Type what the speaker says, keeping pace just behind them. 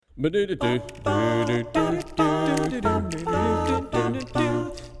Hi,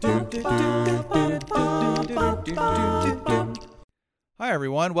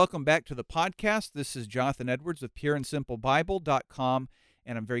 everyone. Welcome back to the podcast. This is Jonathan Edwards of PureAndSimpleBible.com,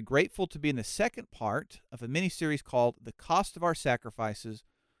 and I'm very grateful to be in the second part of a mini-series called The Cost of Our Sacrifices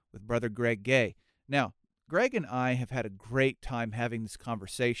with Brother Greg Gay. Now, Greg and I have had a great time having this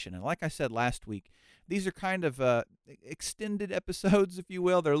conversation, and like I said last week, these are kind of extended episodes, if you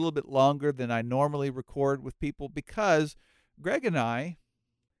will. They're a little bit longer than I normally record with people because Greg and I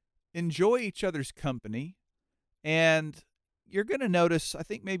enjoy each other's company, and you're going to notice, I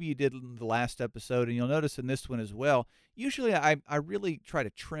think maybe you did in the last episode, and you'll notice in this one as well, usually I really try to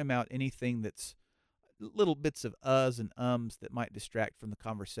trim out anything that's little bits of uhs and ums that might distract from the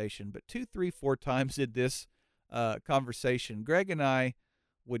conversation. But 2, 3, 4 times in this conversation, Greg and I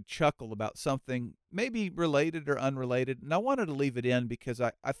would chuckle about something maybe related or unrelated, and I wanted to leave it in because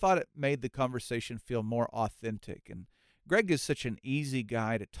I thought it made the conversation feel more authentic. And Greg is such an easy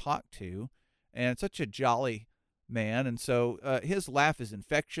guy to talk to and such a jolly man, and so his laugh is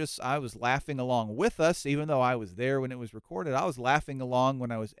infectious. I was laughing along with us, even though I was there when it was recorded. I was laughing along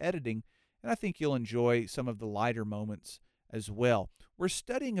when I was editing, and I think you'll enjoy some of the lighter moments as well. We're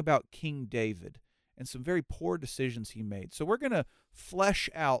studying about King David and some very poor decisions he made. So we're going to flesh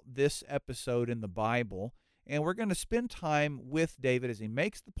out this episode in the Bible, and we're going to spend time with David as he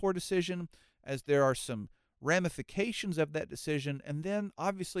makes the poor decision, as there are some ramifications of that decision, and then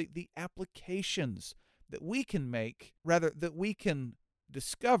obviously the applications that we can make, rather that we can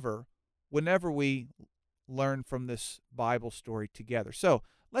discover whenever we learn from this Bible story together. So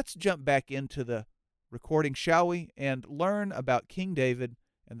let's jump back into the recording, shall we, and learn about King David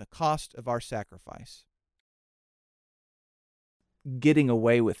and the cost of our sacrifice. Getting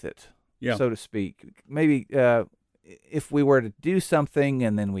away with it, so to speak. Maybe if we were to do something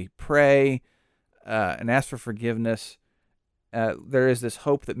and then we pray and ask for forgiveness, there is this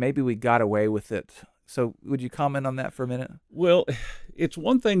hope that maybe we got away with it. So would you comment on that for a minute? Well, it's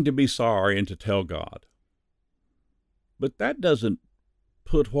one thing to be sorry and to tell God, but that doesn't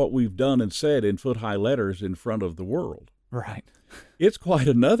put what we've done and said in foot-high letters in front of the world. Right. It's quite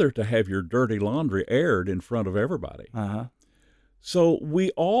another to have your dirty laundry aired in front of everybody. Uh-huh. So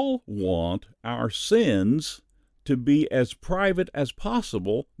we all want our sins to be as private as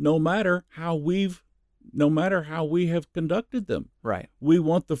possible, no matter how we have conducted them. Right. We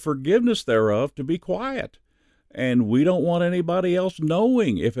want the forgiveness thereof to be quiet, and we don't want anybody else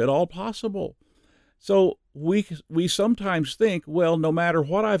knowing, if at all possible. So we sometimes think, well, no matter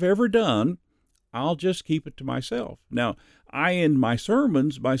what I've ever done, I'll just keep it to myself. Now, I end my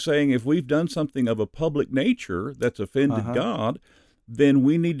sermons by saying if we've done something of a public nature that's offended God, then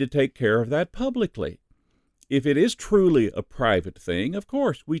we need to take care of that publicly. If it is truly a private thing, of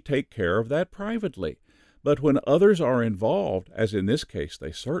course, we take care of that privately. But when others are involved, as in this case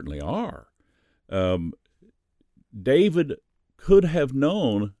they certainly are, David could have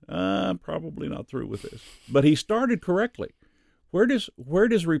known, I'm probably not through with this, but he started correctly. Where does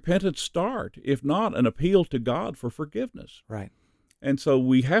repentance start, if not an appeal to God for forgiveness? Right. And so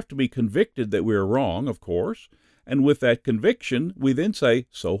we have to be convicted that we're wrong, of course, and with that conviction, we then say,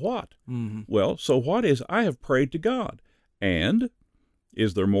 so what? Mm-hmm. Well, so what is, I have prayed to God, and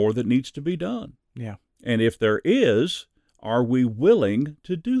is there more that needs to be done? Yeah. And if there is, are we willing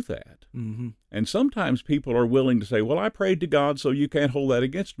to do that? Mm-hmm. And sometimes people are willing to say, well, I prayed to God, so you can't hold that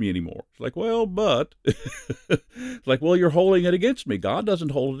against me anymore. It's like, well, but, it's like, well, you're holding it against me. God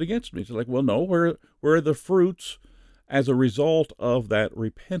doesn't hold it against me. It's like, well, no, where are the fruits as a result of that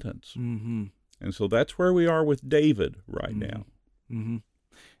repentance? Mm-hmm. And so that's where we are with David right now. Mm-hmm.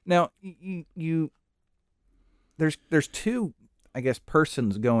 Now, there's two, I guess,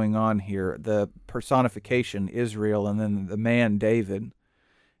 persons going on here, the personification, Israel, and then the man, David.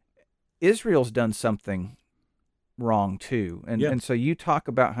 Israel's done something wrong, too. And so you talk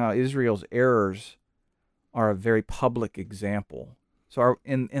about how Israel's errors are a very public example. So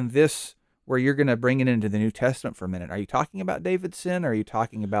in this, where you're going to bring it into the New Testament for a minute, are you talking about David's sin, or are you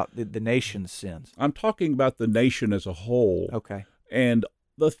talking about the nation's sins? I'm talking about the nation as a whole. Okay. And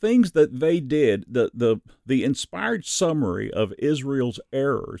the things that they did, the inspired summary of Israel's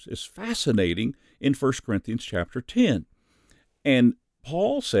errors is fascinating in 1 Corinthians chapter 10. And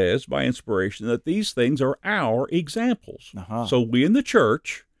Paul says by inspiration that these things are our examples. So we in the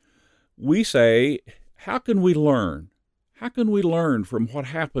church, we say, how can we learn? How can we learn from what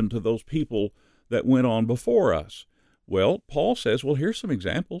happened to those people that went on before us? Well, Paul says, well, here's some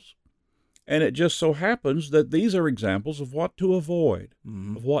examples. And it just so happens that these are examples of what to avoid,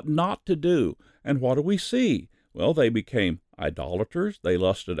 of what not to do. And what do we see? Well, they became idolaters. They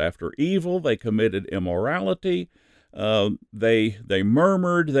lusted after evil. They committed immorality. They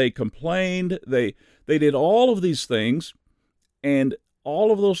murmured. They complained. They did all of these things, and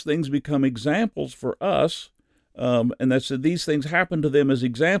all of those things become examples for us. And that said, these things happened to them as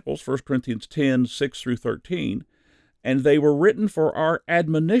examples, 1 Corinthians 10, 6 through 13. And they were written for our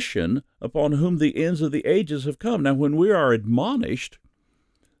admonition, upon whom the ends of the ages have come. Now, when we are admonished,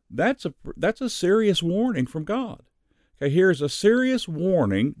 that's a serious warning from God. Okay, here's a serious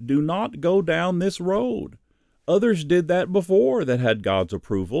warning: do not go down this road. Others did that before that had God's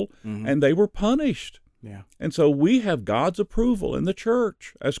approval, and they were punished. Yeah. And so we have God's approval in the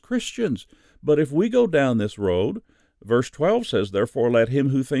church as Christians. But if we go down this road, verse 12 says, "Therefore let him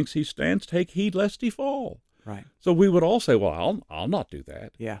who thinks he stands take heed lest he fall." Right. So we would all say, "Well, I'll not do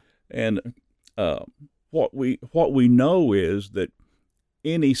that." Yeah. And what we know is that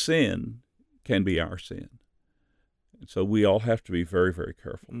any sin can be our sin. And so we all have to be very, very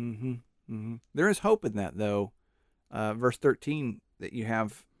careful. Mm-hmm. Mm-hmm. There is hope in that, though. Verse 13 that you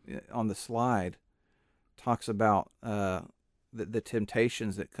have on the slide talks about the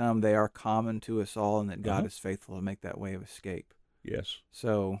temptations that come. They are common to us all, and that God is faithful to make that way of escape. Yes.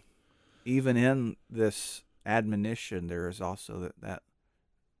 So even in this admonition, there is also that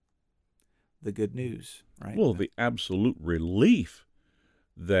the good news, right? Well, the absolute relief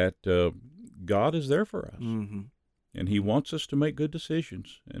that God is there for us, and He wants us to make good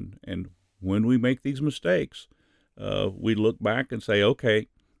decisions. And when we make these mistakes, we look back and say, "Okay,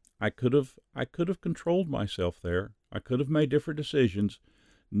 I could have controlled myself there. I could have made different decisions.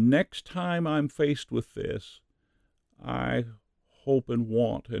 Next time I'm faced with this, I hope and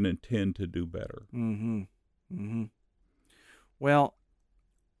want and intend to do better." Mm-hmm. Mm-hmm. Well,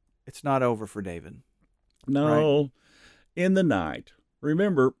 it's not over for David. No, right? In the night.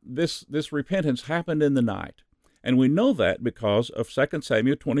 Remember, this repentance happened in the night. And we know that because of 2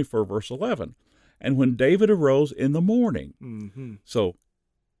 Samuel 24, verse 11. "And when David arose in the morning." So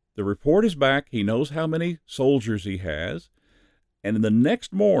the report is back. He knows how many soldiers he has. And in the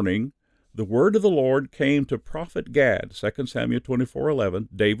next morning, the word of the Lord came to prophet Gad, 2 Samuel 24:11,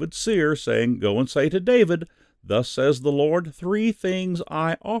 David's seer, saying, "Go and say to David, Thus says the Lord, 3 things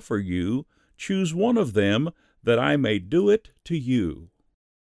I offer you. Choose one of them, that I may do it to you."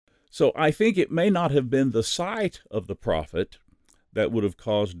 So I think it may not have been the sight of the prophet that would have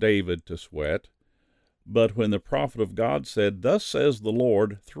caused David to sweat, but when the prophet of God said, "Thus says the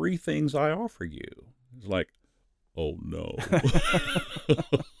Lord, 3 things I offer you," it's like, oh no.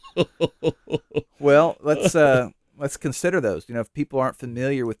 Well, let's consider those. If people aren't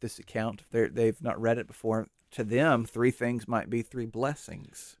familiar with this account, if they've not read it before, to them 3 things might be 3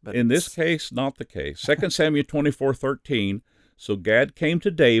 blessings. But in this case, not the case. 2 Samuel 24:13. "So Gad came to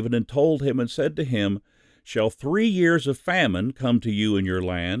David and told him and said to him, Shall 3 years of famine come to you in your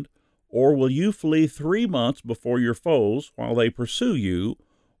land? Or will you flee 3 months before your foes while they pursue you?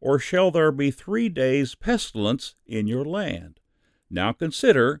 Or shall there be 3 days pestilence in your land? Now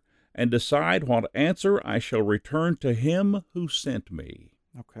consider and decide what answer I shall return to him who sent me."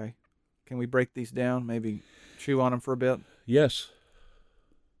 Okay. Can we break these down? Maybe chew on them for a bit? Yes.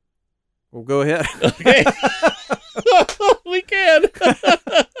 Well, go ahead. Okay. We can.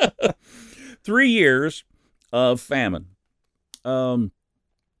 3 years of famine.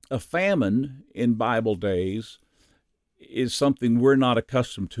 A famine in Bible days is something we're not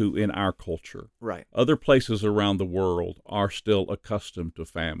accustomed to in our culture. Right. Other places around the world are still accustomed to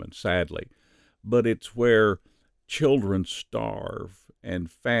famine, sadly. But it's where children starve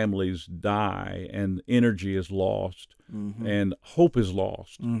and families die and energy is lost and hope is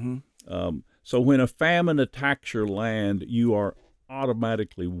lost. So when a famine attacks your land, you are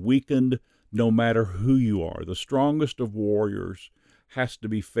automatically weakened no matter who you are. The strongest of warriors has to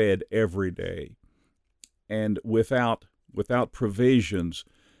be fed every day. And without provisions,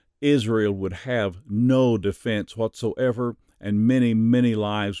 Israel would have no defense whatsoever, and many, many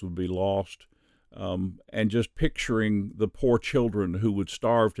lives would be lost. And just picturing the poor children who would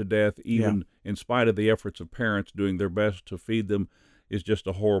starve to death, even in spite of the efforts of parents doing their best to feed them, is just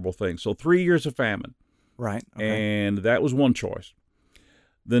a horrible thing. So 3 years of famine. Right. Okay. And that was one choice.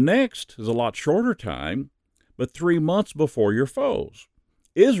 The next is a lot shorter time, but 3 months before your foes.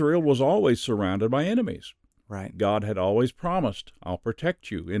 Israel was always surrounded by enemies. Right. God had always promised, "I'll protect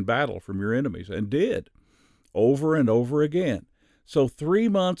you in battle from your enemies," and did, over and over again. So 3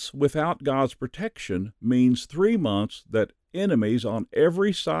 months without God's protection means 3 months that enemies on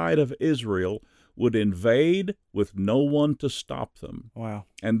every side of Israel would invade with no one to stop them. Wow.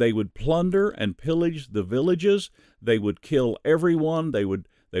 And they would plunder and pillage the villages. They would kill everyone. They would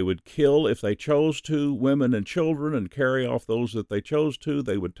They would kill, if they chose to, women and children and carry off those that they chose to.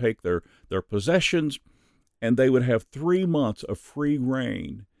 They would take their possessions, and they would have 3 months of free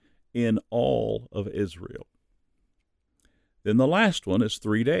reign in all of Israel. Then the last one is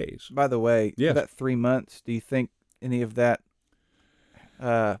 3 days. By the way, Yes. that 3 months, do you think any of that,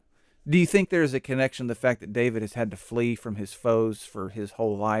 do you think there's a connection to the fact that David has had to flee from his foes for his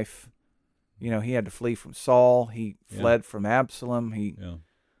whole life? You know, he had to flee from Saul. He fled from Absalom.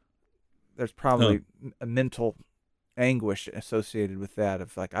 There's probably a mental anguish associated with that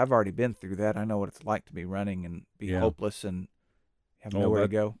of like, I've already been through that. I know what it's like to be running and be hopeless and have nowhere to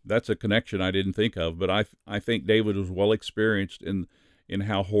go. That's a connection I didn't think of, but I think David was well experienced in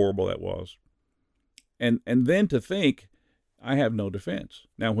how horrible that was. And then to think, I have no defense.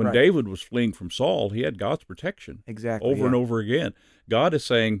 Now, when David was fleeing from Saul, he had God's protection. Exactly. Over and over again. God is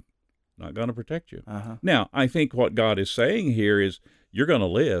saying, not going to protect you. Now, I think what God is saying here is, you're going to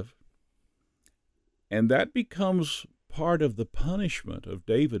live. And that becomes part of the punishment of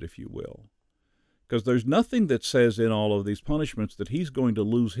David, if you will. Because there's nothing that says in all of these punishments that he's going to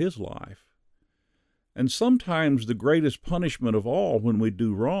lose his life. And sometimes the greatest punishment of all when we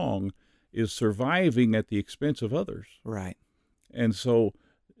do wrong is surviving at the expense of others. Right. And so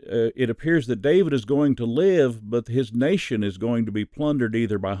it appears that David is going to live, but his nation is going to be plundered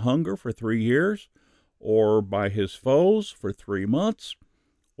either by hunger for 3 years, or by his foes for 3 months,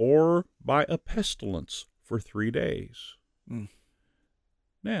 or by a pestilence for 3 days.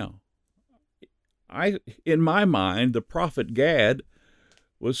 Now, in my mind, the prophet Gad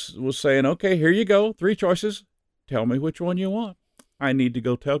was saying, okay, here you go, 3 choices. Tell me which one you want. I need to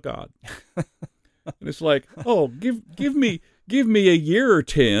go tell God. And it's like, oh, give me a year or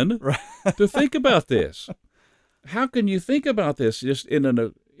 10 to think about this. How can you think about this just in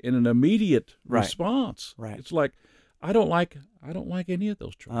an immediate response? Right. It's like, I don't like any of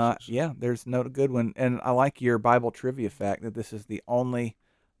those choices. There's no good one. And I like your Bible trivia fact that this is the only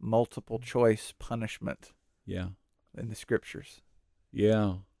multiple choice punishment in the scriptures.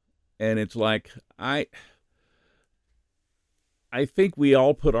 Yeah. And it's like, I think we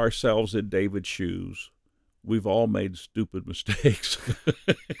all put ourselves in David's shoes. We've all made stupid mistakes.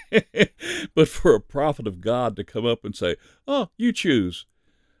 But for a prophet of God to come up and say, oh, you choose.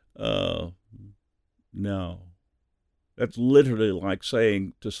 No. That's literally like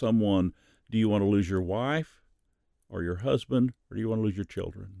saying to someone, do you want to lose your wife or your husband, or do you want to lose your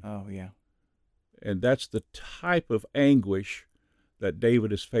children? Oh, yeah. And that's the type of anguish that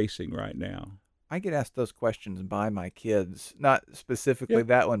David is facing right now. I get asked those questions by my kids, not specifically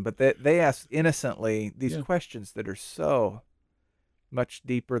that one, but they ask innocently these questions that are so much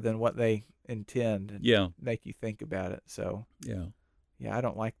deeper than what they intend and make you think about it. So, I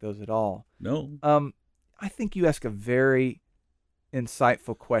don't like those at all. No. I think you ask a very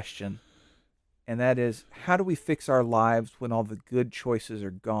insightful question, and that is, how do we fix our lives when all the good choices are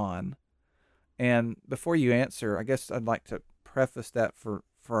gone? And before you answer, I guess I'd like to preface that for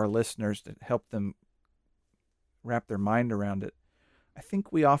our listeners to help them wrap their mind around it. I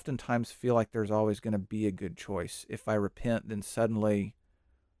think we oftentimes feel like there's always going to be a good choice. If I repent, then suddenly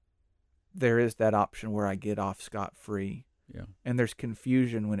there is that option where I get off scot-free. Yeah. And there's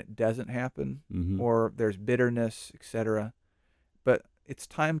confusion when it doesn't happen, or there's bitterness, etc. But it's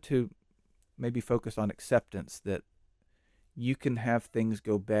time to maybe focus on acceptance that you can have things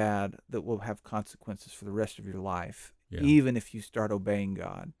go bad that will have consequences for the rest of your life, even if you start obeying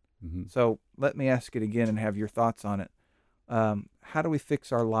God. So let me ask it again and have your thoughts on it. How do we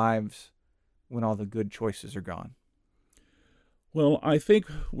fix our lives when all the good choices are gone? Well, I think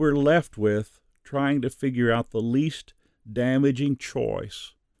we're left with trying to figure out the least damaging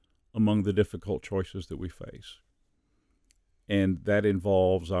choice among the difficult choices that we face. And that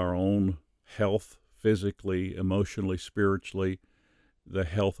involves our own health, physically, emotionally, spiritually, the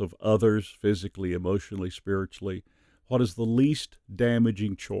health of others, physically, emotionally, spiritually. What is the least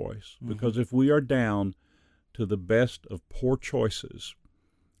damaging choice? Because if we are down to the best of poor choices,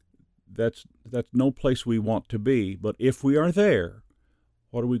 that's no place we want to be. But if we are there,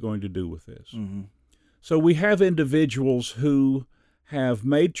 what are we going to do with this? So we have individuals who have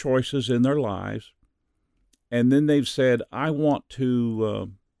made choices in their lives, and then they've said, I want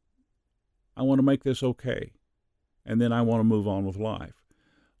to make this okay, and then I want to move on with life.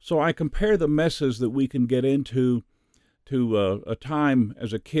 So I compare the messes that we can get into to a time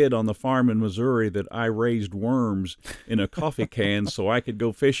as a kid on the farm in Missouri that I raised worms in a coffee can so I could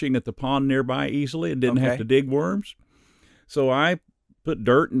go fishing at the pond nearby easily and didn't have to dig worms. So I put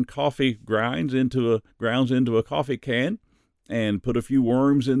dirt and coffee grounds into a coffee can, and put a few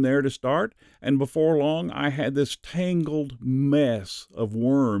worms in there to start. And before long, I had this tangled mess of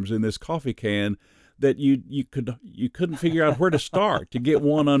worms in this coffee can that you couldn't figure out where to start to get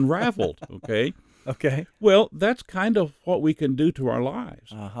one unraveled. Okay. Okay. Well, that's kind of what we can do to our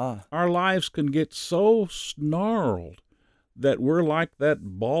lives. Uh-huh. Our lives can get so snarled that we're like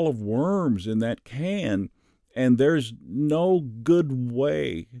that ball of worms in that can, and there's no good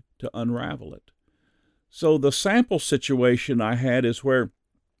way to unravel it. So the sample situation I had is where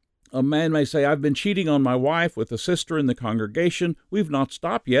a man may say, I've been cheating on my wife with a sister in the congregation. We've not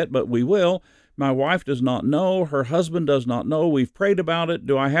stopped yet, but we will. My wife does not know. Her husband does not know. We've prayed about it.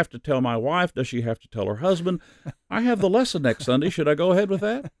 Do I have to tell my wife? Does she have to tell her husband? I have the lesson next Sunday. Should I go ahead with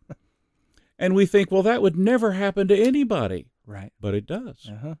that? And we think, well, that would never happen to anybody. Right. But it does.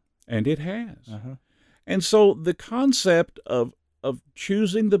 Uh-huh. And it has. Uh-huh. And so the concept of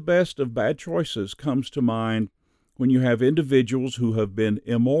choosing the best of bad choices comes to mind when you have individuals who have been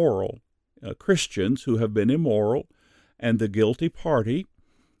immoral, Christians who have been immoral, and the guilty party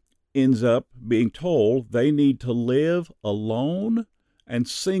ends up being told they need to live alone and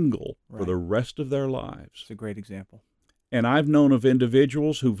single for the rest of their lives. It's a great example. And I've known of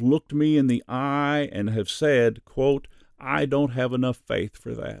individuals who've looked me in the eye and have said, quote, I don't have enough faith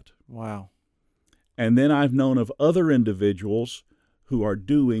for that. Wow. And then I've known of other individuals who are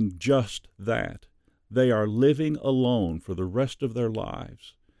doing just that. They are living alone for the rest of their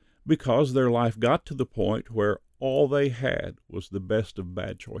lives because their life got to the point where all they had was the best of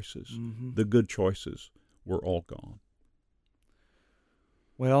bad choices. Mm-hmm. The good choices were all gone.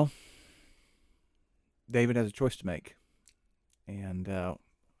 Well, David has a choice to make. And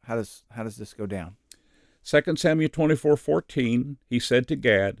how does this go down? 2 Samuel 24:14, he said to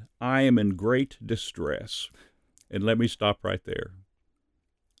Gad, I am in great distress. And let me stop right there.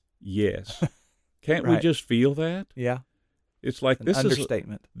 Yes. Can't we just feel that? Yeah. It's like It's an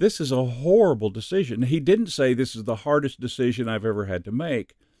understatement. This is a horrible decision. He didn't say this is the hardest decision I've ever had to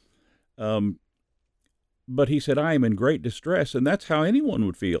make. But he said, I am in great distress, and that's how anyone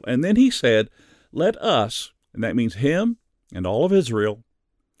would feel. And then he said, let us, and that means him and all of Israel,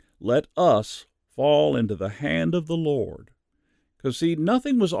 let us fall into the hand of the Lord. Because, see,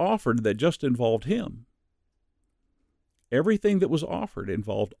 nothing was offered that just involved him. Everything that was offered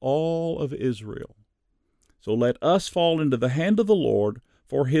involved all of Israel. So let us fall into the hand of the Lord,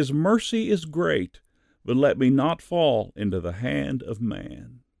 for his mercy is great, but let me not fall into the hand of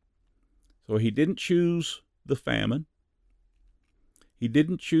man. So he didn't choose the famine. He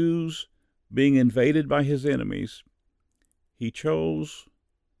didn't choose being invaded by his enemies. He chose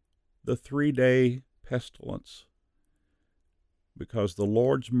the 3-day pestilence because the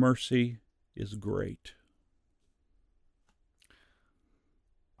Lord's mercy is great.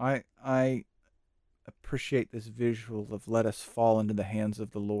 I appreciate this visual of let us fall into the hands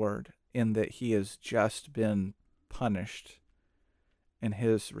of the Lord, in that he has just been punished, and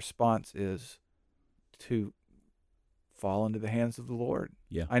his response is to fall into the hands of the Lord.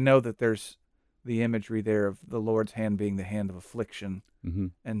 Yeah. I know that there's the imagery there of the Lord's hand being the hand of affliction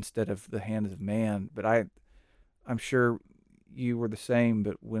instead of the hands of man, but I'm sure you were the same,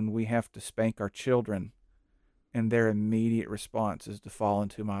 but when we have to spank our children and their immediate response is to fall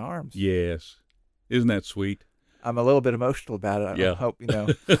into my arms. Yes. Isn't that sweet? I'm a little bit emotional about it. Yeah. I hope,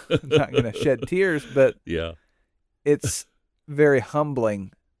 I'm not going to shed tears, but yeah, it's very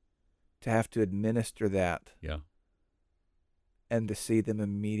humbling to have to administer that. Yeah. And to see them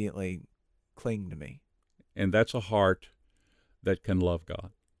immediately cling to me. And that's a heart that can love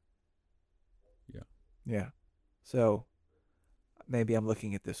God. Yeah. Yeah. So maybe I'm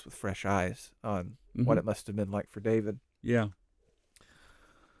looking at this with fresh eyes on what it must have been like for David. Yeah.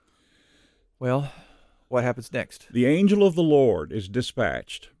 Well, what happens next? The angel of the Lord is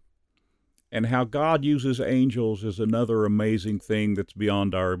dispatched. And how God uses angels is another amazing thing that's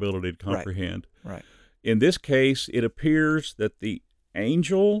beyond our ability to comprehend. Right. In this case, it appears that the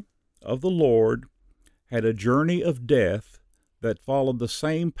angel of the Lord had a journey of death that followed the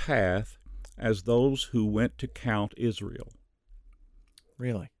same path as those who went to count Israel.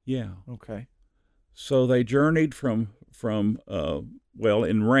 Really? Yeah. Okay. So they journeyed from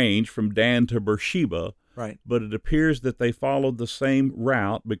in range from Dan to Beersheba. Right. But it appears that they followed the same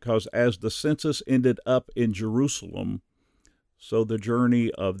route because as the census ended up in Jerusalem, so the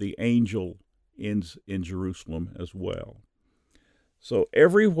journey of the angel ends in Jerusalem as well. So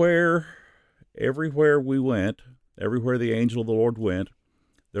everywhere we went, everywhere the angel of the Lord went,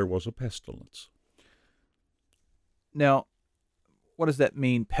 there was a pestilence. Now, what does that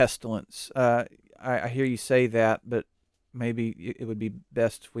mean, pestilence? I hear you say that, but maybe it would be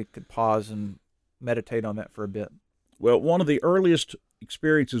best if we could pause and meditate on that for a bit. Well, one of the earliest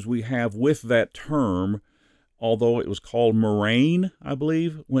experiences we have with that term, although it was called murrain, I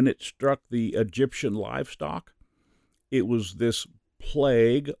believe, when it struck the Egyptian livestock, it was this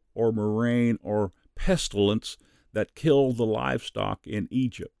plague or murrain or pestilence that killed the livestock in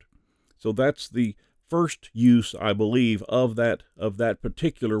Egypt. So that's the first use, I believe, of that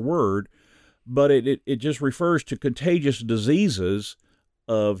particular word, but it just refers to contagious diseases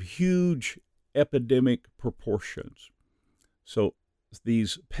of huge epidemic proportions. So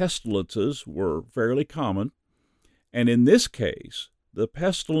these pestilences were fairly common, and in this case, the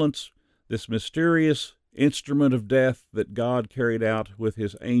pestilence, this mysterious instrument of death that God carried out with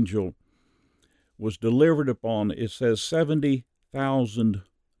his angel, was delivered upon, it says, 70,000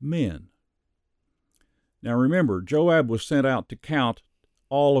 men. Now remember, Joab was sent out to count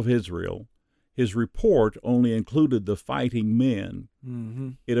all of Israel. His report only included the fighting men.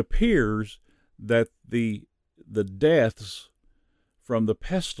 Mm-hmm. It appears that the deaths from the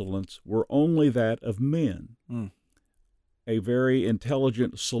pestilence were only that of men. Mm. A very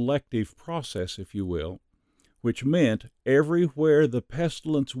intelligent selective process, if you will, which meant everywhere the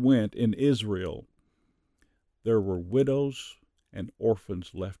pestilence went in Israel, there were widows and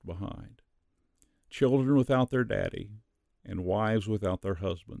orphans left behind, children without their daddy, and wives without their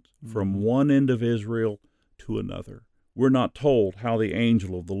husbands, from one end of Israel to another. We're not told how the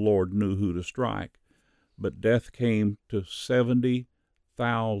angel of the Lord knew who to strike, but death came to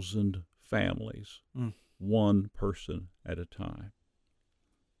 70,000 families, one person at a time.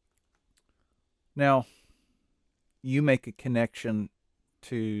 Now, you make a connection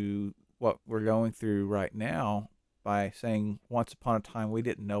to what we're going through right now by saying once upon a time we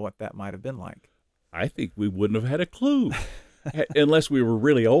didn't know what that might have been like. I think we wouldn't have had a clue unless we were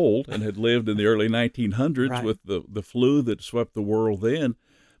really old and had lived in the early 1900s Right. with the flu that swept the world then.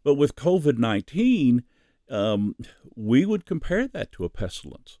 But with COVID-19, we would compare that to a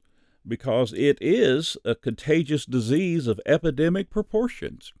pestilence because it is a contagious disease of epidemic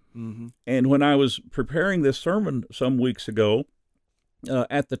proportions. Mm-hmm. And when I was preparing this sermon some weeks ago,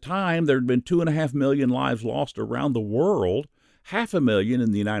 at the time there had been 2.5 million lives lost around the world, 500,000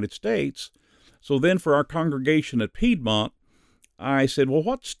 in the United States. So then for our congregation at Piedmont, I said, well,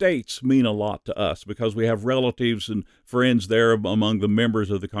 what states mean a lot to us? Because we have relatives and friends there among the members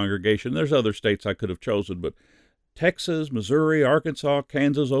of the congregation. There's other states I could have chosen, but Texas, Missouri, Arkansas,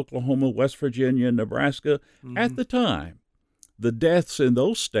 Kansas, Oklahoma, West Virginia, Nebraska, at the time, the deaths in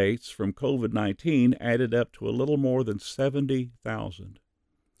those states from COVID-19 added up to a little more than 70,000.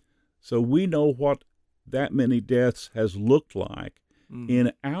 So we know what that many deaths has looked like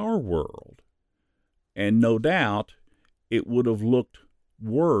in our world. And no doubt it would have looked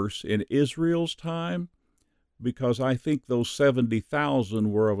worse in Israel's time because I think those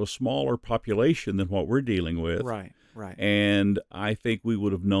 70,000 were of a smaller population than what we're dealing with. Right, right. And I think we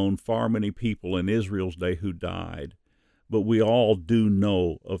would have known far many people in Israel's day who died. But we all do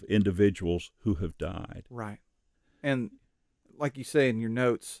know of individuals who have died. Right. And like you say in your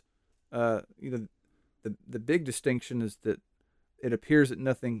notes, the big distinction is that it appears that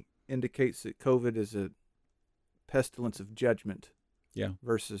nothing indicates that COVID is a pestilence of judgment. Yeah.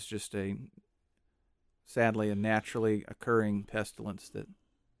 Versus just sadly a naturally occurring pestilence that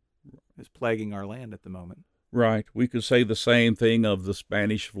is plaguing our land at the moment. Right. We could say the same thing of the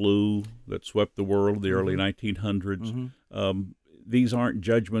Spanish flu that swept the world in the early 1900s. These aren't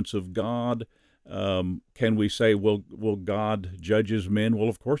judgments of God. Can we say, will God judges men? Well,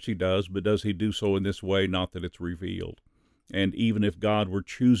 of course he does, but does he do so in this way? Not that it's revealed. And even if God were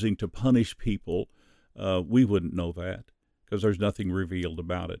choosing to punish people, we wouldn't know that because there's nothing revealed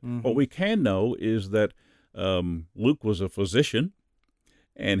about it. What we can know is that Luke was a physician,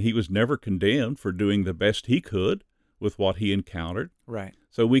 and he was never condemned for doing the best he could with what he encountered. Right.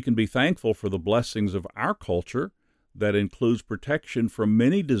 So we can be thankful for the blessings of our culture that includes protection from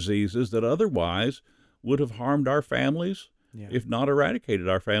many diseases that otherwise would have harmed our families, if not eradicated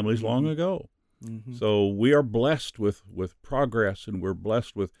our families long ago. So we are blessed with progress, and we're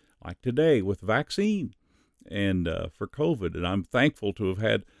blessed with, like today, with vaccine and for COVID. And I'm thankful to have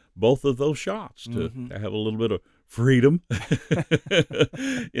had both of those shots to have a little bit of freedom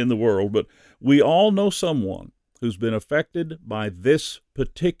in the world. But we all know someone who's been affected by this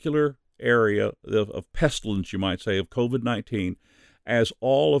particular area of pestilence, you might say, of COVID-19, as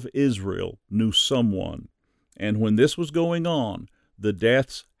all of Israel knew someone. And when this was going on, the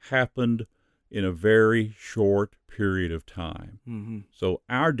deaths happened in a very short period of time. So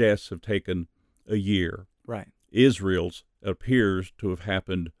our deaths have taken a year. Right. Israel's appears to have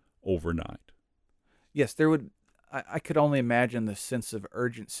happened overnight. Yes, there would. I could only imagine the sense of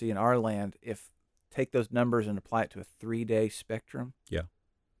urgency in our land if take those numbers and apply it to a 3-day spectrum, Yeah.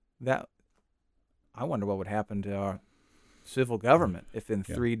 I wonder what would happen to our civil government if in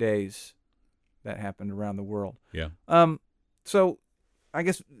 3 days that happened around the world. Yeah. So I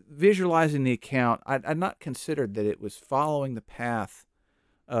guess visualizing the account, I'd not considered that it was following the path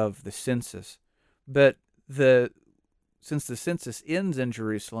of the census, but since the census ends in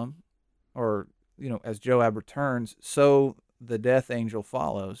Jerusalem, or as Joab returns, so the death angel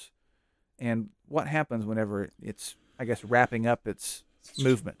follows. And what happens whenever it's, I guess, wrapping up its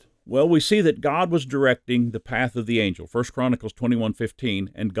movement? Well, we see that God was directing the path of the angel. 1 Chronicles 21:15,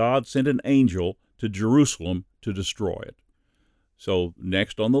 and God sent an angel to Jerusalem to destroy it. So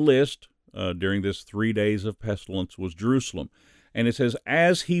next on the list during this 3 days of pestilence was Jerusalem. And it says,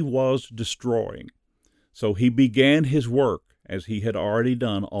 as he was destroying. So he began his work as he had already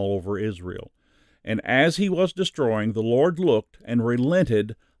done all over Israel. And as he was destroying, the Lord looked and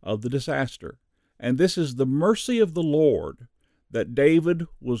relented of the disaster. And this is the mercy of the Lord that David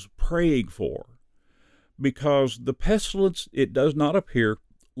was praying for, because the pestilence, it does not appear,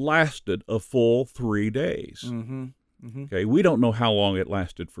 lasted a full 3 days. Mm-hmm. Mm-hmm. Okay, we don't know how long it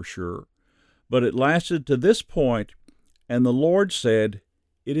lasted for sure, but it lasted to this point, and the Lord said,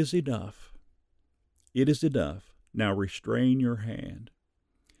 "It is enough. It is enough. Now restrain your hand."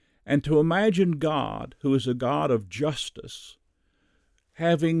 And to imagine God, who is a God of justice,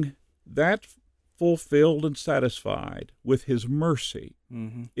 having that fulfilled and satisfied with his mercy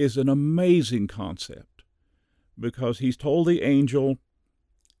Mm-hmm. is an amazing concept, because he's told the angel,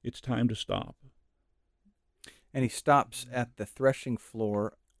 it's time to stop. And he stops at the threshing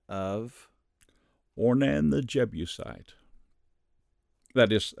floor of Ornan the Jebusite.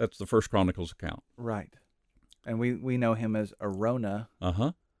 That's the First Chronicles account. right, and we know him as Arona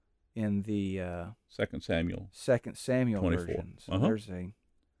in the 2 Samuel. 2 Samuel 24. version. So there's a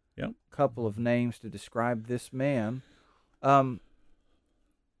Yep. couple of names to describe this man.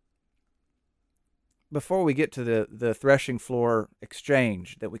 Before we get to the threshing floor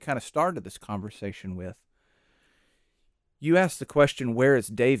exchange that we kind of started this conversation with, you asked the question, where is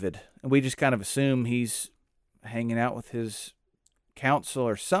David? And we just kind of assume he's hanging out with his counsel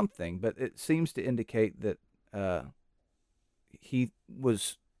or something, but it seems to indicate that he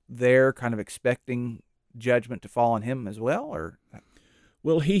was there kind of expecting judgment to fall on him as well, or?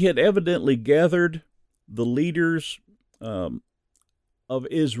 Well, he had evidently gathered the leaders of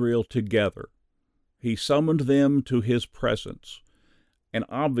Israel together. He summoned them to his presence. And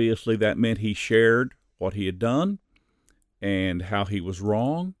obviously that meant he shared what he had done and how he was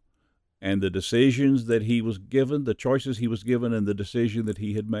wrong and the decisions that he was given, the choices he was given, and the decision that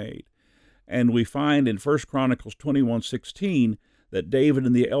he had made. And we find in 1 Chronicles 21:16 that David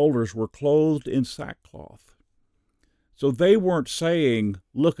and the elders were clothed in sackcloth. So they weren't saying,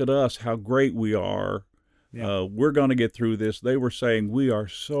 look at us, how great we are. Yeah. We're going to get through this. They were saying, we are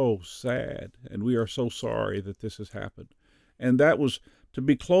so sad and we are so sorry that this has happened. And that was, to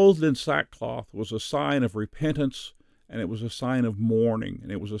be clothed in sackcloth was a sign of repentance, and it was a sign of mourning,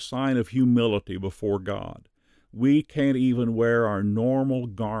 and it was a sign of humility before God. We can't even wear our normal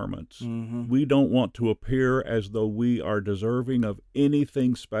garments. Mm-hmm. We don't want to appear as though we are deserving of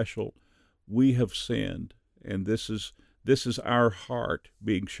anything special. We have sinned, and this is our heart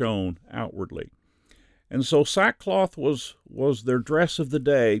being shown outwardly. And so sackcloth was their dress of the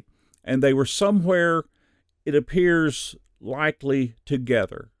day, and they were somewhere, it appears, likely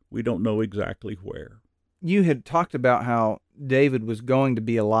together. We don't know exactly where. You had talked about how David was going to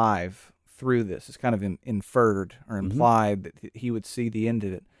be alive through this. It's kind of inferred or implied that he would see the end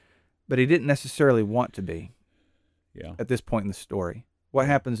of it, but he didn't necessarily want to be. Yeah. At this point in the story. What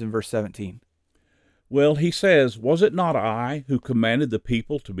happens in verse 17? Well, he says, was it not I who commanded the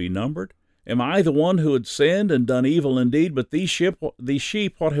people to be numbered? Am I the one who had sinned and done evil indeed? But these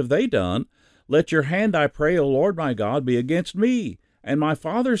sheep, what have they done? Let your hand, I pray, O Lord my God, be against me and my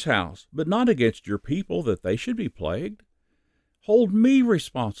father's house, but not against your people, that they should be plagued. Hold me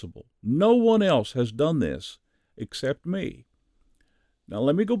responsible. No one else has done this except me. Now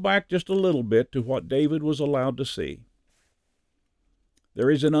let me go back just a little bit to what David was allowed to see.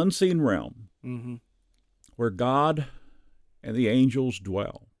 There is an unseen realm where God and the angels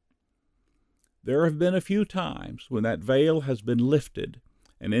dwell. There have been a few times when that veil has been lifted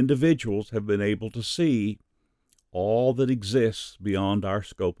and individuals have been able to see all that exists beyond our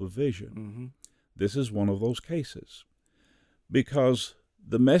scope of vision. This is one of those cases, because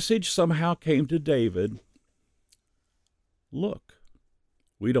the message somehow came to David, look.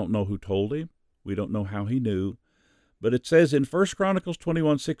 We don't know who told him. We don't know how he knew. But it says in 1 Chronicles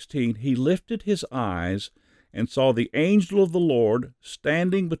 21:16, he lifted his eyes, and saw the angel of the Lord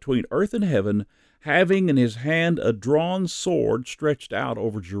standing between earth and heaven, having in his hand a drawn sword stretched out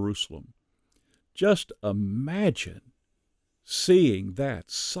over Jerusalem. Just imagine seeing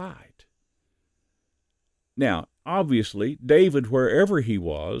that sight. Now, obviously, David, wherever he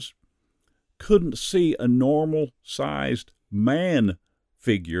was, couldn't see a normal-sized man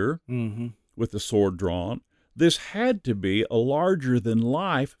figure with the sword drawn. This had to be a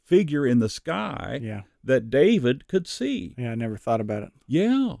larger-than-life figure in the sky that David could see. Yeah, I never thought about it.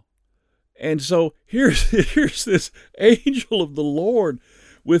 Yeah. And so here's this angel of the Lord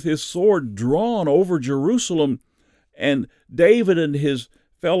with his sword drawn over Jerusalem, and David and his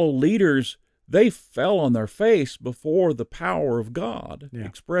fellow leaders, they fell on their face before the power of God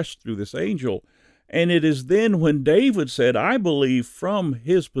expressed through this angel. And it is then when David said, I believe from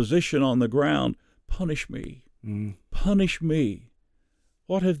his position on the ground, punish me, punish me.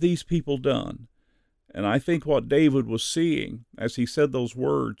 What have these people done? And I think what David was seeing as he said those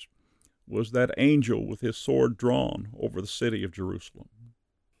words was that angel with his sword drawn over the city of Jerusalem.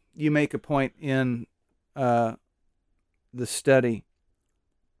 You make a point in the study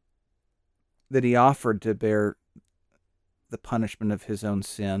that he offered to bear the punishment of his own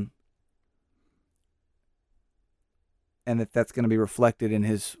sin, and that's going to be reflected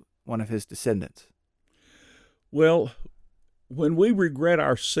in one of his descendants. Well, when we regret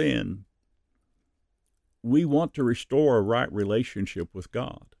our sin, we want to restore a right relationship with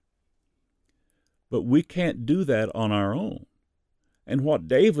God. But we can't do that on our own. And what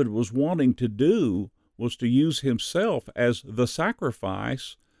David was wanting to do was to use himself as the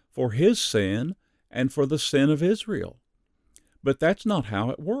sacrifice for his sin and for the sin of Israel. But that's not how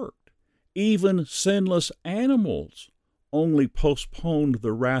it worked. Even sinless animals only postponed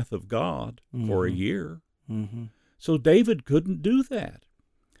the wrath of God for a year. So David couldn't do that.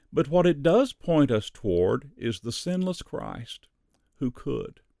 But what it does point us toward is the sinless Christ who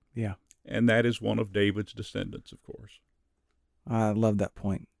could. Yeah. And that is one of David's descendants, of course. I love that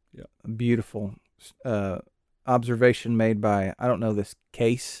point. Yeah. A beautiful observation made by, I don't know this,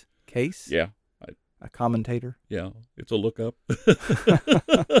 Case? Yeah. A commentator? Yeah, it's a lookup.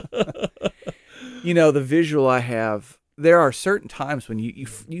 You know, the visual I have, there are certain times when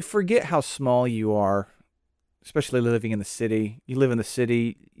you forget how small you are, especially living in the city. You live in the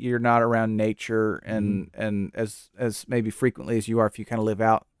city, you're not around nature and as maybe frequently as you are if you kind of live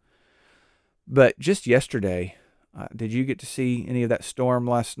out. But just yesterday, did you get to see any of that storm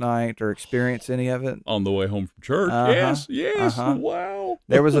last night or experience any of it? On the way home from church. Yes. Wow.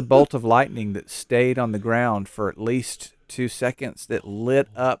 There was a bolt of lightning that stayed on the ground for at least 2 seconds that lit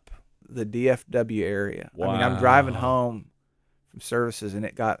up the DFW area. Wow. I mean, I'm driving home from services and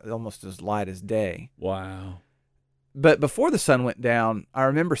it got almost as light as day. Wow. But before the sun went down, I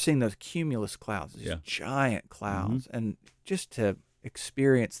remember seeing those cumulus clouds, these giant clouds, and just to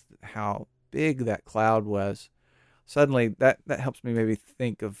experience how big that cloud was, suddenly that helps me maybe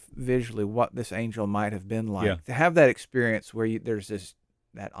think of visually what this angel might have been like. Yeah. To have that experience where there's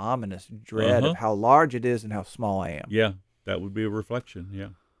that ominous dread of how large it is and how small I am. Yeah, that would be a reflection, yeah.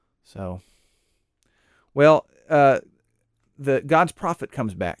 So, well, God's prophet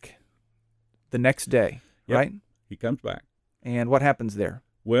comes back the next day, right? He comes back. And what happens there?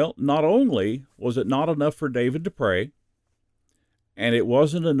 Well, not only was it not enough for David to pray, and it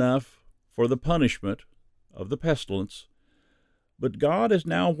wasn't enough for the punishment of the pestilence, but God is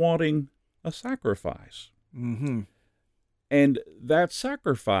now wanting a sacrifice. And that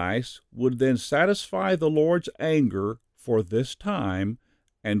sacrifice would then satisfy the Lord's anger for this time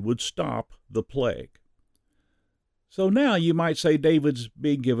and would stop the plague. So now you might say David's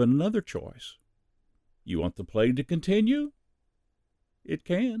being given another choice. You want the plague to continue? It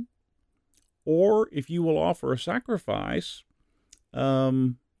can. Or if you will offer a sacrifice,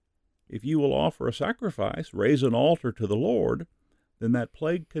 raise an altar to the Lord, then that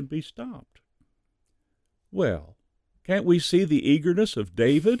plague can be stopped. Well, can't we see the eagerness of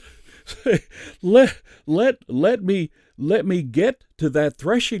David? let me get to that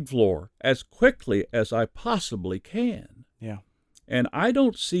threshing floor as quickly as I possibly can. Yeah. And I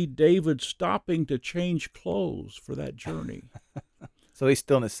don't see David stopping to change clothes for that journey. So he's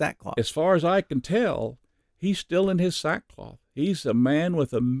still in his sackcloth. As far as I can tell, he's still in his sackcloth. He's a man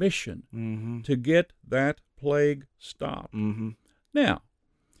with a mission to get that plague stopped. Now,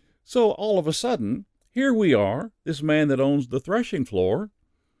 so all of a sudden, here we are, this man that owns the threshing floor,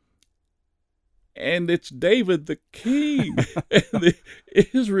 and it's David the king, and the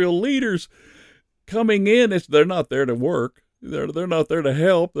Israel leaders coming in. They're not there to work. They're not there to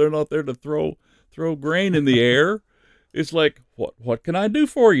help. They're not there to throw grain in the air. It's like, what can I do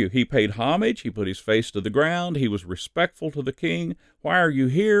for you? He paid homage. He put his face to the ground. He was respectful to the king. Why are you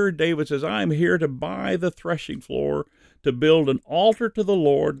here? David says, I'm here to buy the threshing floor, to build an altar to the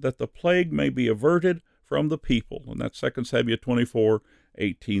Lord, that the plague may be averted from the people. And that's 2 Samuel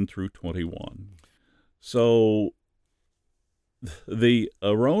 24:18 through 21. So the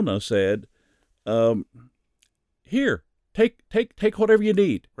Araunah said, here, take whatever you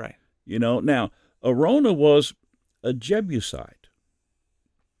need. Right. Now, Araunah was a Jebusite,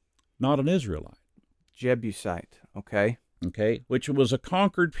 not an Israelite. Jebusite, okay. Okay, which was a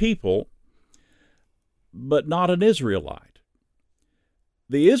conquered people, but not an Israelite.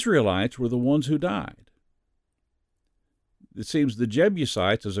 The Israelites were the ones who died. It seems the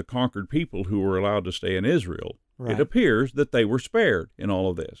Jebusites, as a conquered people who were allowed to stay in Israel, Right. it appears that they were spared in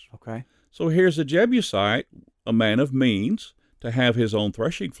all of this. Okay. So here's a Jebusite, a man of means, to have his own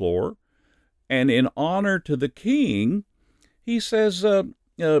threshing floor, and in honor to the king, he says,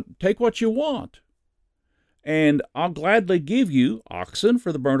 take what you want, and I'll gladly give you oxen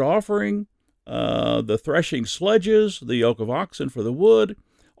for the burnt offering, the threshing sledges, the yoke of oxen for the wood.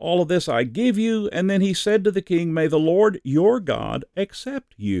 All of this I give you. And then he said to the king, may the Lord your God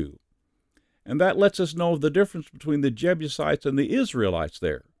accept you. And that lets us know the difference between the Jebusites and the Israelites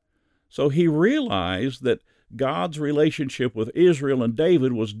there. So he realized that God's relationship with Israel and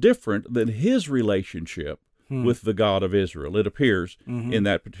David was different than his relationship with the God of Israel. It appears in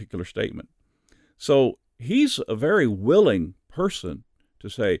that particular statement. So he's a very willing person to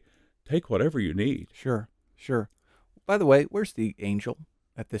say, take whatever you need. Sure. By the way, where's the angel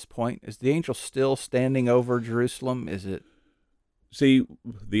at this point? Is the angel still standing over Jerusalem? Is it? See,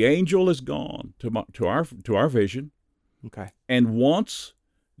 the angel is gone to our vision. Okay. And once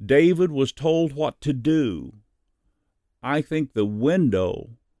David was told what to do, I think the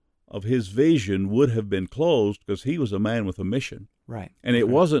window of his vision would have been closed, because he was a man with a mission. Right. And it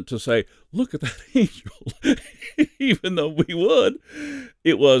wasn't to say, look at that angel, even though we would.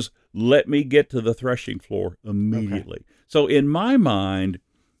 It was, let me get to the threshing floor immediately. Okay. So in my mind,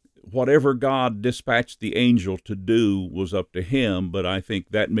 whatever God dispatched the angel to do was up to him, but I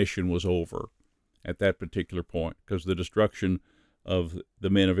think that mission was over at that particular point, because the destruction of the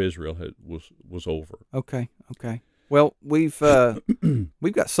men of Israel was over. Okay. Well, we've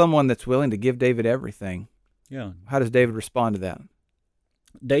got someone that's willing to give David everything. Yeah. How does David respond to that?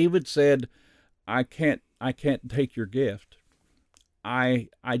 David said, I can't take your gift. I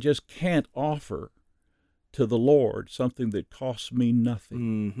just can't offer to the Lord something that costs me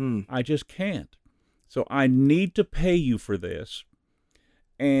nothing. I just can't. So I need to pay you for this.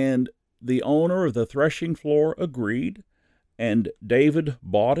 And the owner of the threshing floor agreed, and David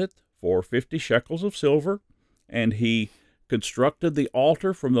bought it for 50 shekels of silver, and he constructed the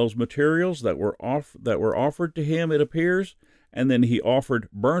altar from those materials that were offered to him, it appears, and then he offered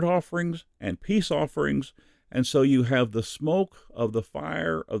burnt offerings and peace offerings, and so you have the smoke of the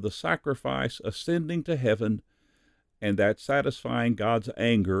fire of the sacrifice ascending to heaven, and that satisfying God's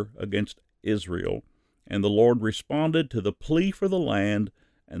anger against Israel. And the Lord responded to the plea for the land,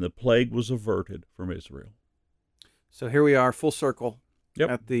 and the plague was averted from Israel. So here we are, full circle, Yep.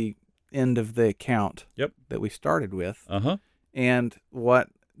 at the end of the account that we started with. And what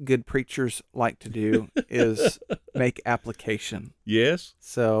good preachers like to do is make application. Yes.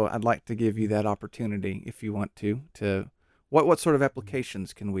 So I'd like to give you that opportunity, if you want to what sort of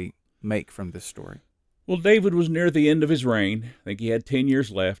applications can we make from this story? Well, David was near the end of his reign. I think he had 10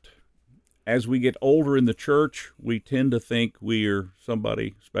 years left. As we get older in the church, we tend to think we are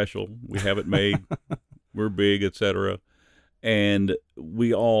somebody special. We have it made. We're big, etc. And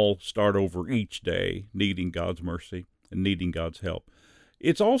we all start over each day needing God's mercy and needing God's help.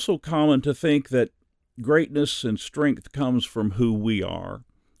 It's also common to think that greatness and strength comes from who we are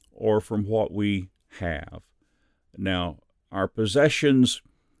or from what we have. Now, our possessions,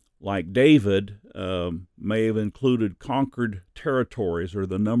 like David, may have included conquered territories or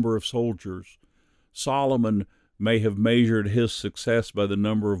the number of soldiers. Solomon may have measured his success by the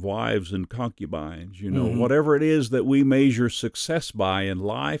number of wives and concubines. Whatever it is that we measure success by in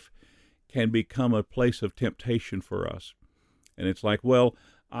life can become a place of temptation for us. And it's like, well,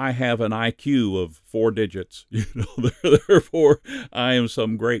 I have an IQ of 4 digits, therefore I am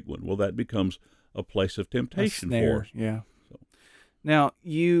some great one. Well, that becomes a place of temptation for us. Yeah. So. Now,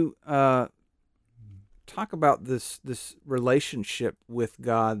 you talk about this relationship with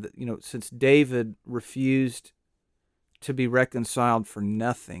God, that, since David refused to be reconciled for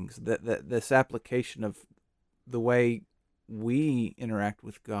nothing, that this application of the way we interact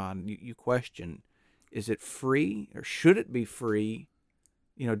with God, you question, is it free or should it be free?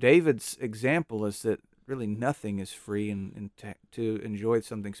 David's example is that really nothing is free, and to enjoy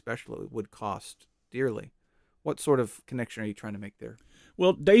something special, it would cost dearly. What sort of connection are you trying to make there?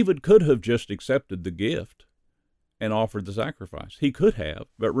 Well, David could have just accepted the gift and offered the sacrifice. He could have.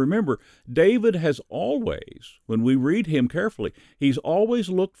 But remember, David has always, when we read him carefully, he's always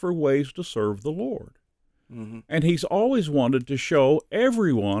looked for ways to serve the Lord. Mm-hmm. And he's always wanted to show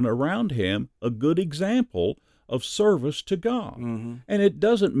everyone around him a good example of service to God. Mm-hmm. And it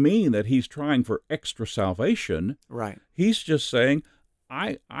doesn't mean that he's trying for extra salvation. Right. He's just saying,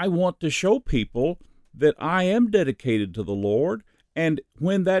 I want to show people that I am dedicated to the Lord, and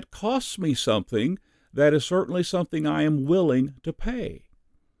when that costs me something, that is certainly something I am willing to pay.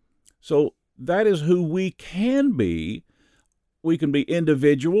 So that is who we can be. We can be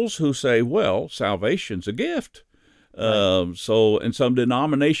individuals who say, well, salvation's a gift. Right. And some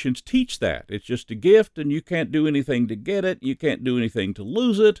denominations teach that. It's just a gift, and you can't do anything to get it. You can't do anything to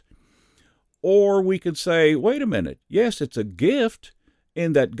lose it. Or we could say, wait a minute. Yes, it's a gift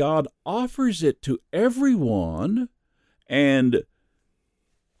in that God offers it to everyone, and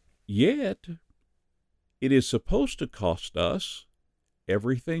yet it is supposed to cost us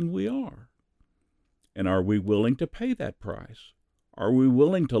everything we are. And are we willing to pay that price? Are we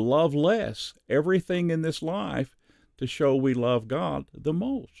willing to love less everything in this life to show we love God the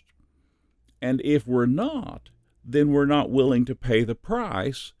most? And if we're not, then we're not willing to pay the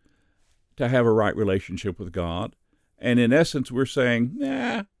price to have a right relationship with God. And in essence, we're saying,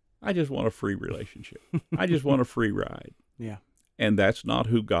 I just want a free relationship. I just want a free ride. Yeah. And that's not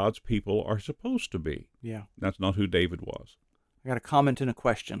who God's people are supposed to be. Yeah. That's not who David was. I got a comment and a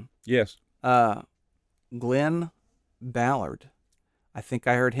question. Yes. Glenn Ballard. I think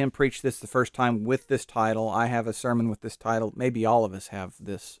I heard him preach this the first time with this title. I have a sermon with this title. Maybe all of us have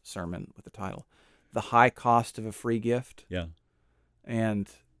this sermon with the title, The High Cost of a Free Gift. Yeah. And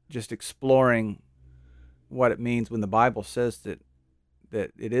just exploring what it means when the Bible says that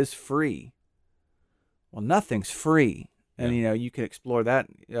it is free. Well, nothing's free. And, you can explore that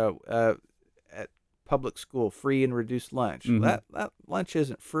at public school, free and reduced lunch. Mm-hmm. That lunch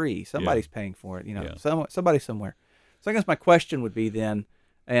isn't free. Somebody's paying for it, Yeah. somebody somewhere. So I guess my question would be then,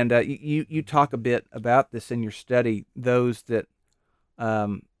 and you talk a bit about this in your study, those that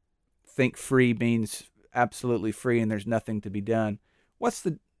think free means absolutely free and there's nothing to be done. What's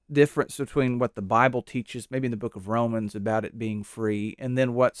the difference between what the Bible teaches, maybe in the book of Romans, about it being free, and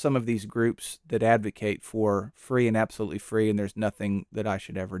then what some of these groups that advocate for free and absolutely free and there's nothing that I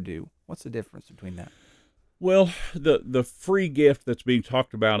should ever do? What's the difference between that? Well, the free gift that's being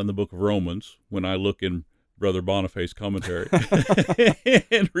talked about in the book of Romans, when I look in Brother Boniface's commentary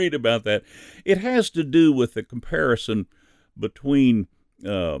and read about that, it has to do with the comparison between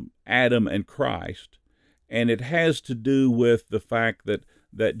Adam and Christ, and it has to do with the fact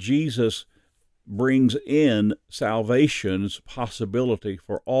that Jesus brings in salvation's possibility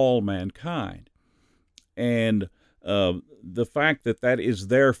for all mankind. And the fact that is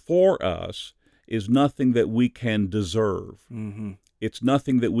there for us is nothing that we can deserve. Mm-hmm. It's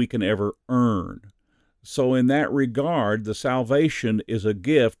nothing that we can ever earn. So in that regard, the salvation is a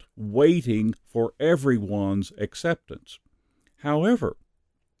gift waiting for everyone's acceptance. However,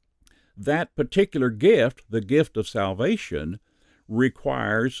 that particular gift, the gift of salvation,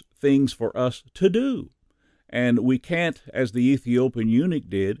 requires things for us to do. And we can't, as the Ethiopian eunuch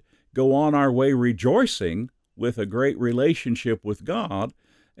did, go on our way rejoicing with a great relationship with God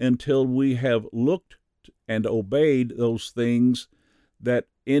until we have looked and obeyed those things that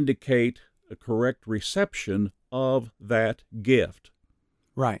indicate a correct reception of that gift.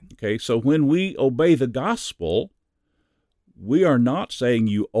 Right. Okay, so when we obey the gospel, we are not saying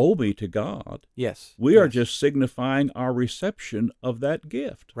you owe me to God. Yes. We are Yes. just signifying our reception of that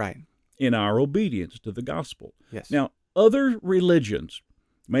gift Right. in our obedience to the gospel. Yes. Now, other religions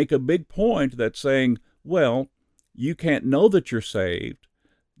make a big point that's saying, well, you can't know that you're saved.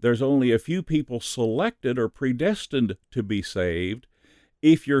 There's only a few people selected or predestined to be saved.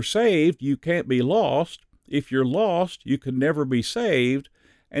 If you're saved, you can't be lost. If you're lost, you can never be saved.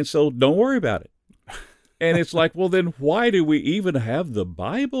 And so don't worry about it. And it's like, well, then why do we even have the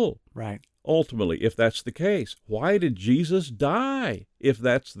Bible? Right. Ultimately, if that's the case, why did Jesus die if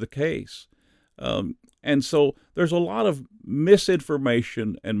that's the case? And so there's a lot of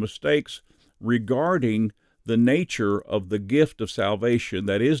misinformation and mistakes regarding the nature of the gift of salvation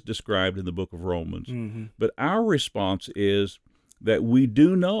that is described in the book of Romans. Mm-hmm. But our response is that we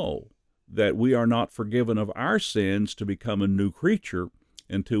do know that we are not forgiven of our sins to become a new creature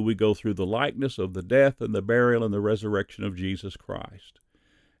until we go through the likeness of the death and the burial and the resurrection of Jesus Christ.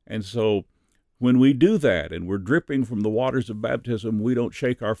 And so when we do that and we're dripping from the waters of baptism, we don't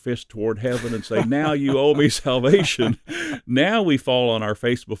shake our fist toward heaven and say, now you owe me salvation. Now we fall on our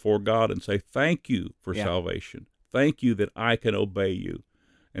face before God and say, thank you for salvation. Thank you that I can obey you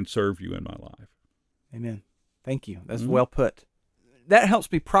and serve you in my life. Amen. Thank you. That's well put. That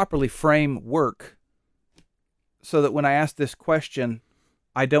helps me properly frame work so that when I ask this question,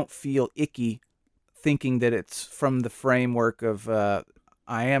 I don't feel icky thinking that it's from the framework of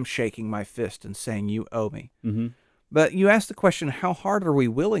I am shaking my fist and saying you owe me. Mm-hmm. But you asked the question, how hard are we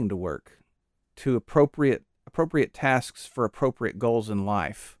willing to work to appropriate tasks for appropriate goals in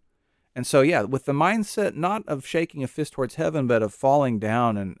life? And so, with the mindset not of shaking a fist towards heaven, but of falling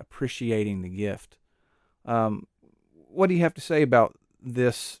down and appreciating the gift. What do you have to say about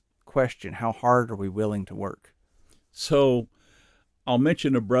this question? How hard are we willing to work? So I'll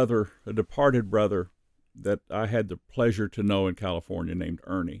mention a departed brother that I had the pleasure to know in California named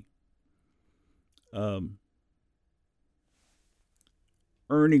Ernie.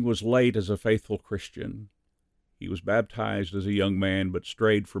 Ernie was late as a faithful Christian. He was baptized as a young man, but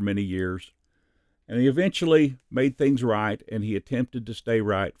strayed for many years. And he eventually made things right, and he attempted to stay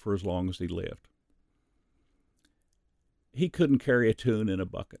right for as long as he lived. He couldn't carry a tune in a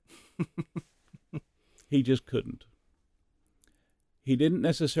bucket. He just couldn't. He didn't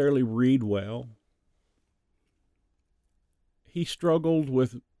necessarily read well. He struggled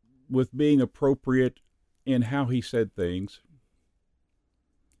with being appropriate in how he said things.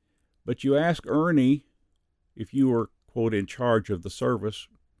 But you ask Ernie, if you were, quote, in charge of the service,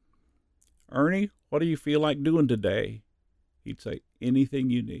 Ernie, what do you feel like doing today? He'd say, anything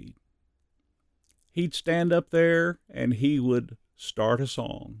you need. He'd stand up there and he would start a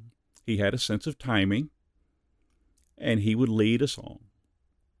song. He had a sense of timing, and he would lead a song.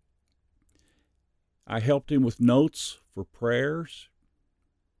 I helped him with notes for prayers,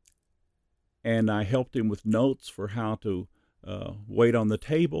 and I helped him with notes for how to wait on the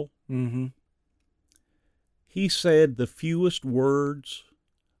table. Mm-hmm. He said the fewest words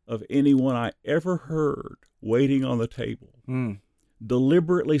of anyone I ever heard waiting on the table.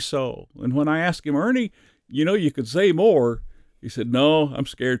 Deliberately so. And when I asked him, Ernie, you could say more, he said, no, I'm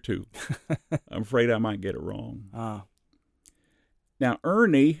scared to. I'm afraid I might get it wrong. Now,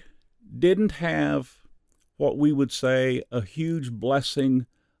 Ernie didn't have what we would say a huge blessing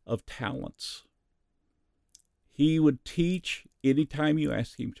of talents. He would teach anytime you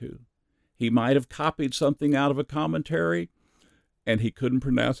asked him to. He might have copied something out of a commentary, and he couldn't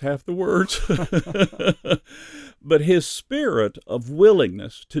pronounce half the words. But his spirit of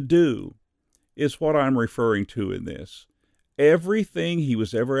willingness to do is what I'm referring to in this. Everything he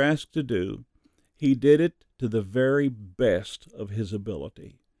was ever asked to do, he did it to the very best of his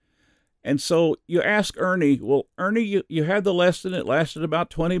ability. And so you ask Ernie, well, Ernie, you had the lesson. It lasted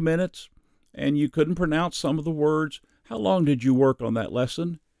about 20 minutes, and you couldn't pronounce some of the words. How long did you work on that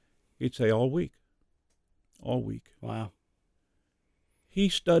lesson? He'd say, all week. All week. Wow. He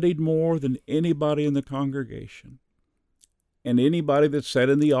studied more than anybody in the congregation. And anybody that sat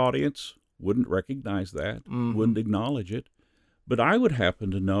in the audience wouldn't recognize that, wouldn't acknowledge it. But I would happen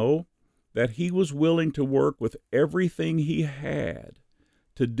to know that he was willing to work with everything he had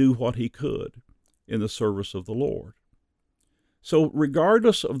to do what he could in the service of the Lord. So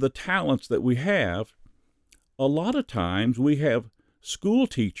regardless of the talents that we have, a lot of times we have school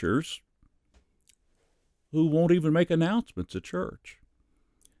teachers who won't even make announcements at church.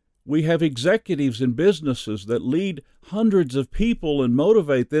 We have executives in businesses that lead hundreds of people and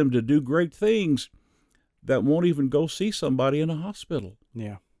motivate them to do great things that won't even go see somebody in a hospital.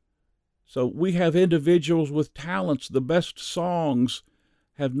 Yeah. So we have individuals with talents. The best songs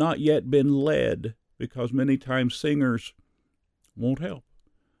have not yet been led because many times singers won't help.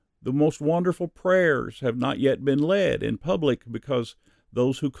 The most wonderful prayers have not yet been led in public because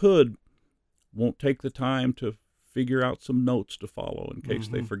those who could won't take the time to figure out some notes to follow in case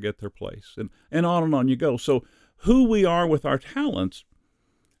they forget their place. And on you go. So who we are with our talents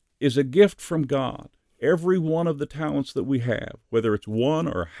is a gift from God. Every one of the talents that we have, whether it's one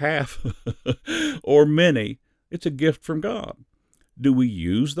or half or many, it's a gift from God. Do we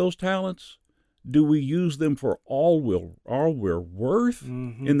use those talents? Do we use them for all we're worth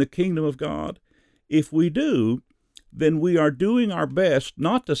in the kingdom of God? If we do, then we are doing our best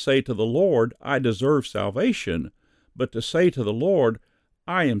not to say to the Lord, I deserve salvation, but to say to the Lord,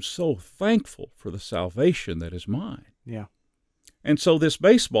 I am so thankful for the salvation that is mine. Yeah. And so this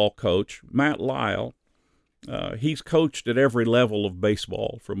baseball coach, Matt Lyle, he's coached at every level of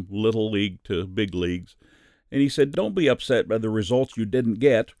baseball, from little league to big leagues. And he said, don't be upset by the results you didn't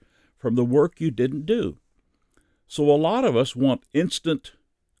get from the work you didn't do. So a lot of us want instant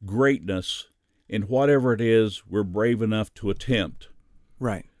greatness in whatever it is we're brave enough to attempt.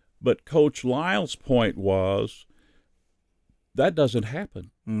 Right. But Coach Lyle's point was that doesn't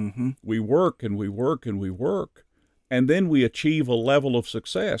happen. Mm-hmm. We work and we work and we work, and then we achieve a level of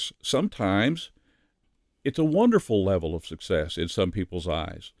success. Sometimes it's a wonderful level of success in some people's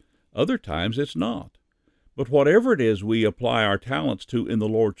eyes. Other times it's not. But whatever it is we apply our talents to in the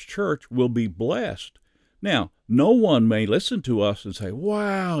Lord's church will be blessed. Now, no one may listen to us and say,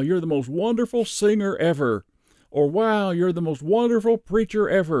 wow, you're the most wonderful singer ever, or wow, you're the most wonderful preacher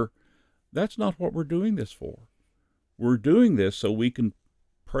ever. That's not what we're doing this for. We're doing this so we can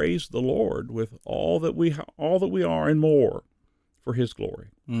praise the Lord with all that we are and more for His glory.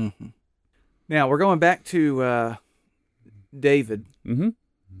 Mm-hmm. Now, we're going back to David, Mm-hmm.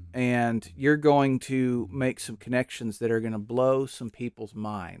 and you're going to make some connections that are going to blow some people's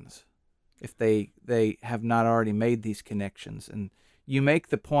minds if they have not already made these connections. And you make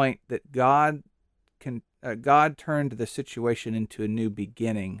the point that God turned the situation into a new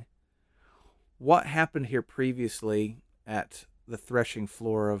beginning. What happened here previously at the threshing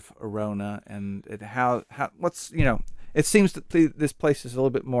floor of Arona, and how what's, it seems that this place is a little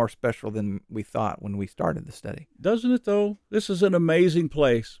bit more special than we thought when we started the study. Doesn't it, though? This is an amazing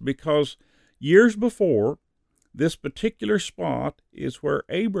place because years before, this particular spot is where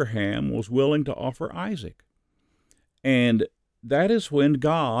Abraham was willing to offer Isaac. And that is when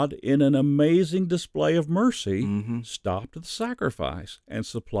God, in an amazing display of mercy, Mm-hmm. stopped the sacrifice and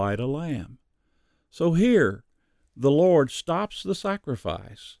supplied a lamb. So here, the Lord stops the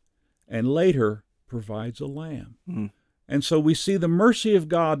sacrifice and later provides a lamb. Mm-hmm. And so we see the mercy of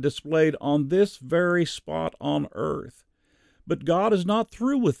God displayed on this very spot on earth. But God is not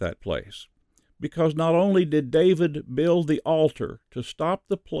through with that place, because not only did David build the altar to stop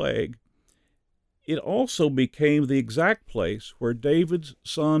the plague, it also became the exact place where David's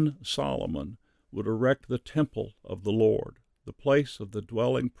son Solomon would erect the temple of the Lord, the place of the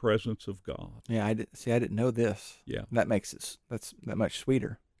dwelling presence of God. Yeah, I didn't know this. Yeah. That makes that's that much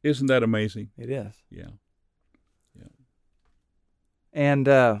sweeter. Isn't that amazing? It is. Yeah. And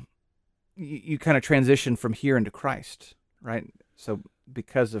you kind of transition from here into Christ, right? So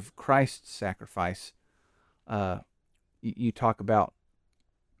because of Christ's sacrifice, you talk about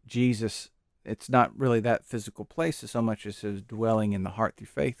Jesus. It's not really that physical place so much as his dwelling in the heart through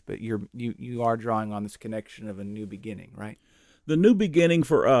faith, but you are drawing on this connection of a new beginning, right? The new beginning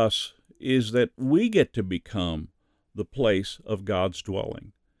for us is that we get to become the place of God's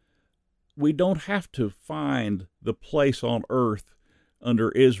dwelling. We don't have to find the place on earth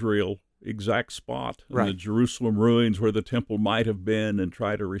under Israel, exact spot in the Jerusalem ruins where the temple might have been, and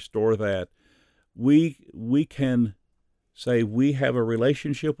try to restore that. We can say we have a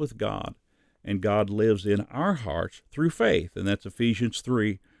relationship with God, and God lives in our hearts through faith, and that's Ephesians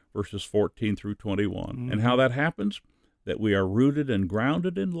 3, verses 14 through 21. Mm-hmm. And how that happens? That we are rooted and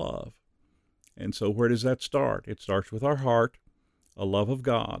grounded in love. And so where does that start? It starts with our heart. A love of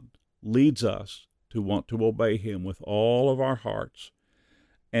God leads us to want to obey Him with all of our hearts.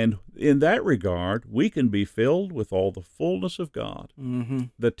 And in that regard, we can be filled with all the fullness of God. Mm-hmm.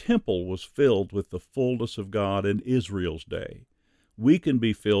 The temple was filled with the fullness of God in Israel's day. We can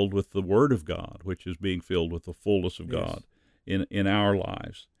be filled with the Word of God, which is being filled with the fullness of God in our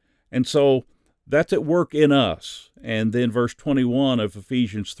lives. And so that's at work in us. And then verse 21 of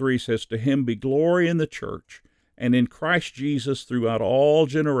Ephesians 3 says, "To Him be glory in the church and in Christ Jesus throughout all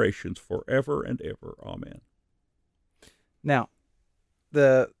generations, forever and ever. Amen." Now,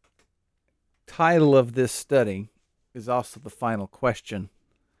 the title of this study is also the final question.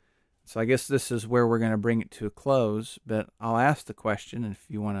 So I guess this is where we're going to bring it to a close, but I'll ask the question, and if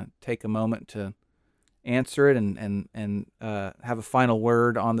you want to take a moment to answer it and have a final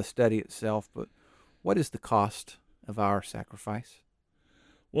word on the study itself. But what is the cost of our sacrifice?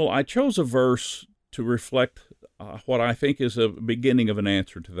 Well, I chose a verse to reflect what I think is a beginning of an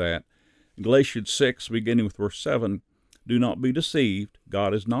answer to that. Galatians 6, beginning with verse 7, "Do not be deceived,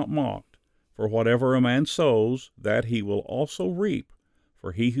 God is not mocked. For whatever a man sows, that he will also reap.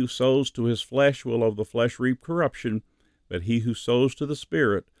 For he who sows to his flesh will of the flesh reap corruption, but he who sows to the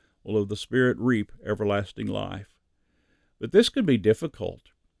Spirit will of the Spirit reap everlasting life." But this can be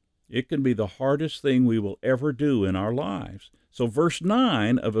difficult. It can be the hardest thing we will ever do in our lives. So verse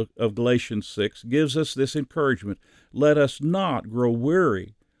 9 of Galatians 6 gives us this encouragement. "Let us not grow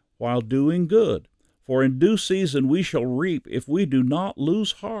weary while doing good, for in due season we shall reap if we do not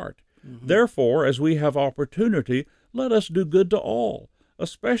lose heart. Mm-hmm. Therefore, as we have opportunity, let us do good to all,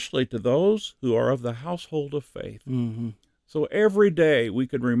 especially to those who are of the household of faith." Mm-hmm. So every day we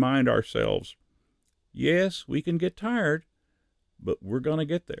can remind ourselves, yes, we can get tired, but we're going to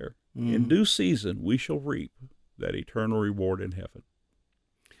get there. In due season, we shall reap that eternal reward in heaven.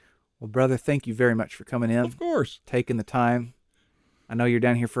 Well, brother, thank you very much for coming in. Of course. Taking the time. I know you're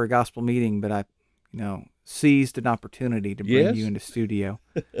down here for a gospel meeting, but I, seized an opportunity to bring you into studio.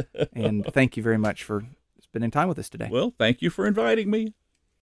 And thank you very much for spending time with us today. Well, thank you for inviting me.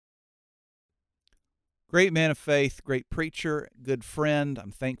 Great man of faith, great preacher, good friend.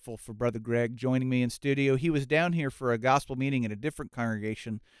 I'm thankful for Brother Greg joining me in studio. He was down here for a gospel meeting in a different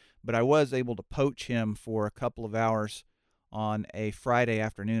congregation, but I was able to poach him for a couple of hours on a Friday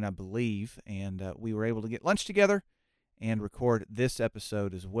afternoon, I believe, and we were able to get lunch together and record this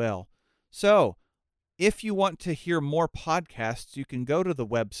episode as well. So, if you want to hear more podcasts, you can go to the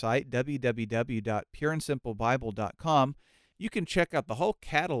website, www.pureandsimplebible.com. You can check out the whole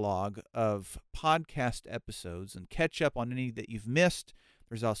catalog of podcast episodes and catch up on any that you've missed.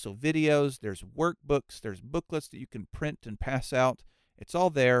 There's also videos, there's workbooks, there's booklets that you can print and pass out. It's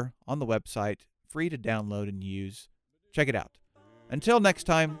all there on the website, free to download and use. Check it out. Until next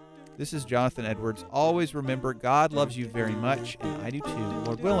time, this is Jonathan Edwards. Always remember, God loves you very much, and I do too.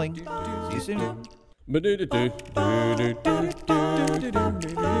 Lord willing, see you soon.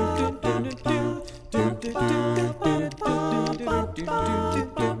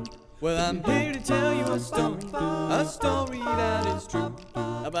 Well, I'm here to tell you a story.